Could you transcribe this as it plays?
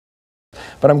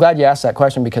But I'm glad you asked that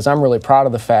question because I'm really proud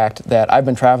of the fact that I've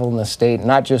been traveling the state,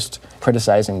 not just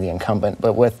criticizing the incumbent,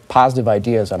 but with positive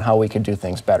ideas on how we could do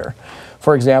things better.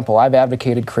 For example, I've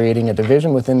advocated creating a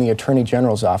division within the Attorney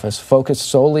General's office focused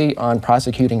solely on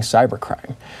prosecuting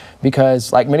cybercrime.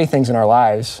 Because like many things in our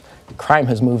lives, crime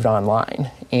has moved online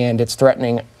and it's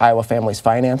threatening Iowa families'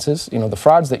 finances. You know, the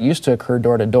frauds that used to occur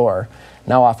door to door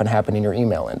now often happen in your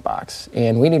email inbox.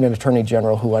 And we need an Attorney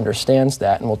General who understands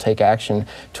that and will take action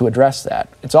to address that.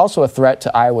 It's also a threat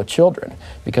to Iowa children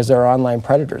because there are online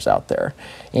predators out there.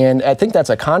 And I think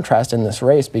that's a contrast in this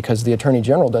race because the Attorney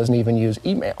General doesn't even use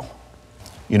email.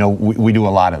 You know, we do a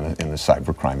lot in the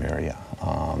cybercrime area.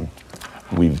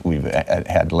 We've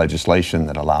had legislation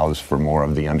that allows for more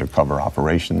of the undercover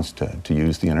operations to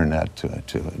use the internet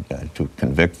to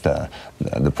convict the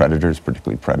predators,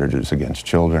 particularly predators against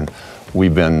children.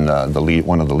 We've been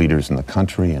one of the leaders in the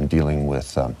country in dealing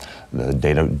with the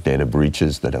data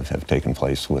breaches that have taken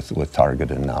place with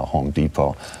Target and now Home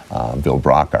Depot. Bill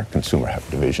Brock, our consumer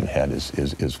division head,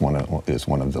 is one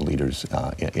of the leaders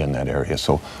in that area.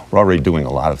 So we're already doing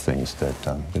a lot of things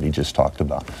that he just talked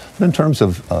about. But in terms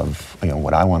of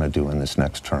what I want to do in this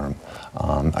next term,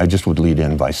 I just would lead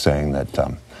in by saying that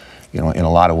in a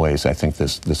lot of ways, I think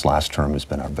this last term has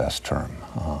been our best term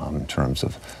in terms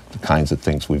of the kinds of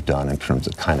things we've done, in terms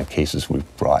of the kind of cases we've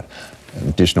brought,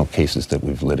 additional cases that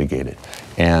we've litigated.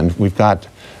 And we've got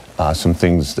some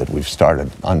things that we've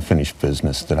started, unfinished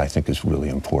business that I think is really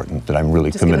important, that I'm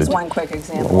really committed to. Just give us one quick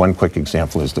example. One quick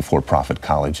example is the for-profit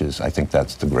colleges. I think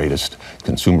that's the greatest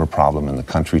consumer problem in the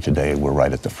country today. We're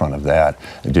right at the front of that.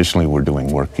 Additionally, we're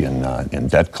doing work in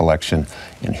debt collection,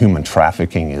 and human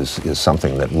trafficking is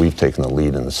something that we've taken the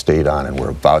lead in the state on, and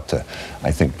we're about to,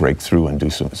 I think, break through and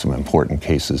do some important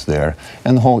cases there.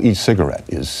 And the whole e-cigarette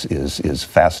is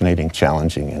fascinating,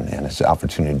 challenging, and it's an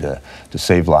opportunity to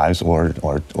save lives or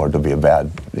to be a bad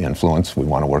influence. We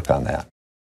want to work on that.